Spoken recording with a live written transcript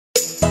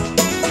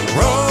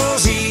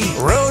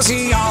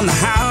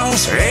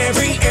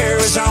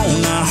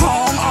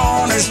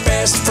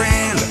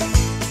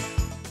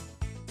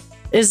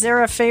Is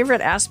there a favorite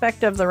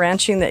aspect of the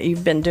ranching that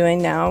you've been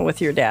doing now with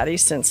your daddy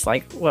since,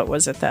 like, what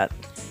was it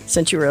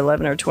since you were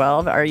 11 or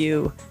 12? Are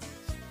you,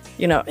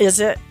 is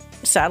it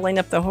saddling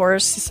up the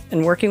horse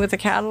and working with the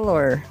cattle,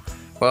 or?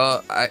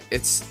 Well,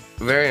 it's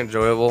very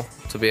enjoyable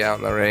to be out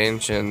in the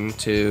range and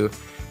to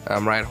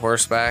ride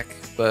horseback,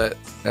 but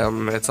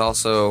it's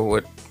also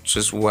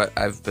what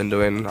I've been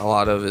doing a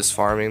lot of is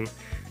farming,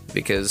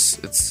 because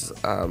it's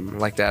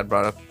like Dad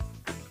brought up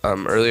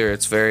earlier,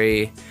 it's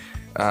very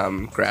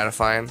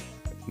gratifying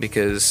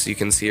because you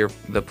can see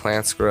the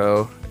plants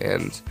grow,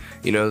 and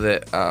you know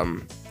that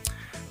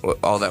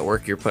all that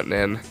work you're putting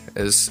in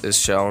is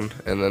shown,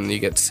 and then you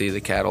get to see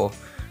the cattle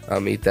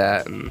eat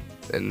that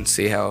and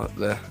see how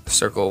the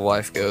circle of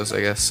life goes, I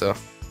guess. So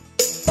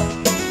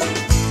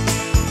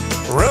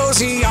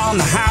Rosie on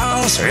the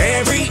house,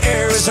 every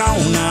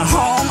Arizona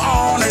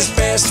homeowner